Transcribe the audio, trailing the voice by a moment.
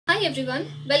Hi everyone,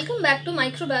 welcome back to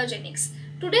Microbiogenics.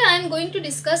 Today I am going to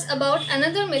discuss about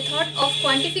another method of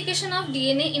quantification of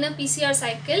DNA in a PCR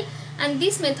cycle, and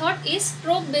this method is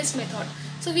probe-based method.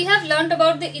 So we have learned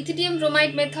about the ethidium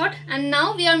bromide method, and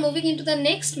now we are moving into the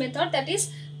next method, that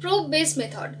is probe-based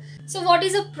method. So what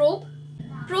is a probe?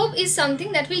 Probe is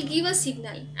something that will give a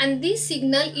signal, and this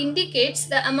signal indicates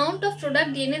the amount of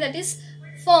product DNA that is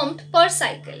formed per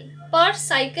cycle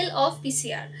of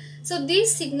PCR. So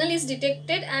this signal is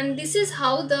detected, and this is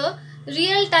how the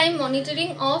real-time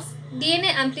monitoring of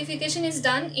DNA amplification is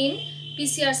done in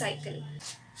PCR cycle.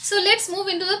 So let's move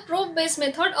into the probe-based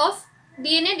method of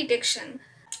DNA detection.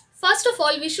 First of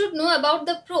all, we should know about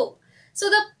the probe. So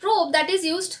the probe that is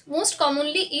used most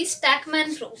commonly is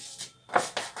Taqman probe.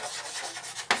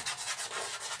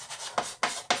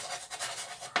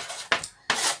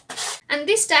 And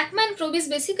this Taqman probe is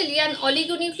basically an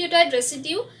oligonucleotide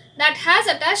residue that has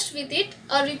attached with it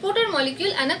a reporter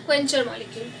molecule and a quencher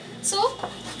molecule. So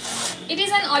it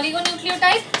is an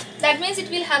oligonucleotide, that means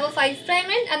it will have a 5'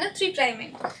 end and a 3'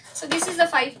 end. So this is the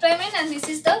 5' end and this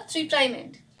is the 3'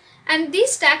 end. And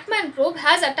this Taqman probe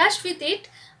has attached with it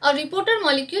a reporter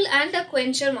molecule and a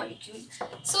quencher molecule.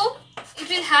 So it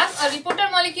will have a reporter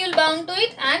molecule bound to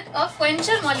it and a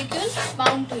quencher molecule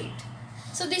bound to it.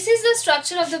 So this is the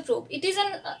structure of the probe. It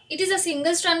is a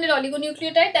single-stranded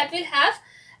oligonucleotide that will have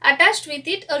attached with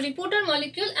it a reporter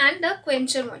molecule and a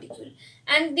quencher molecule.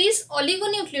 And this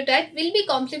oligonucleotide will be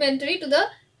complementary to the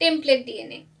template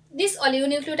DNA. This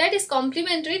oligonucleotide is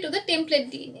complementary to the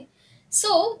template DNA.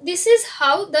 So this is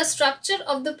how the structure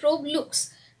of the probe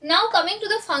looks. Now coming to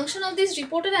the function of this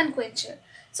reporter and quencher.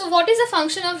 So what is the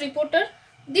function of reporter?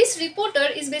 This reporter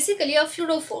is basically a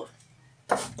fluorophore.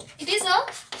 It is a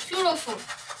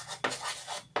fluorophore.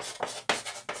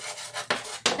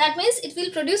 That means it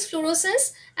will produce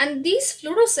fluorescence, and this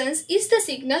fluorescence is the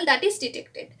signal that is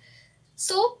detected.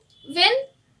 So when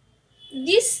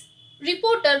this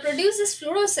reporter produces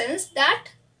fluorescence, that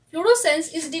fluorescence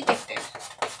is detected.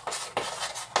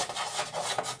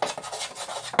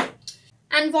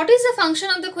 And what is the function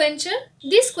of the quencher?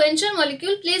 This quencher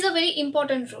molecule plays a very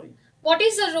important role. What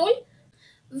is the role?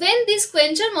 When this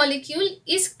quencher molecule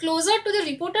is closer to the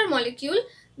reporter molecule,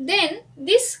 then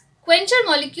this quencher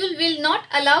molecule will not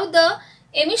allow the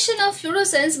emission of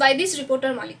fluorescence by this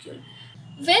reporter molecule.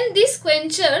 When this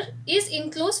quencher is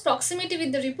in close proximity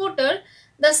with the reporter,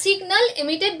 the signal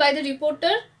emitted by the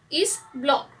reporter is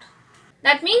blocked.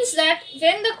 That means that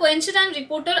when the quencher and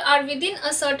reporter are within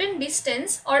a certain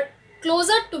distance or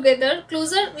closer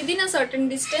within a certain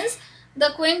distance,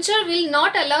 the quencher will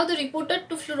not allow the reporter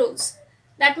to fluoresce.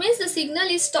 That means the signal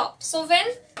is stopped. So when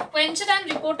quencher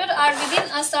and reporter are within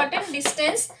a certain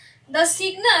distance, the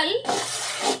signal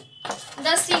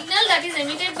that is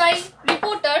emitted by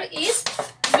reporter is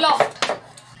blocked.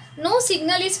 No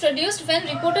signal is produced when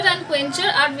reporter and quencher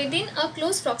are within a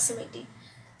close proximity.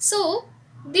 So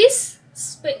this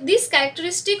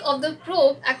characteristic of the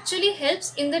probe actually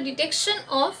helps in the detection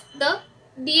of the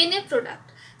DNA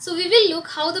product. So we will look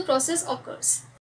how the process occurs.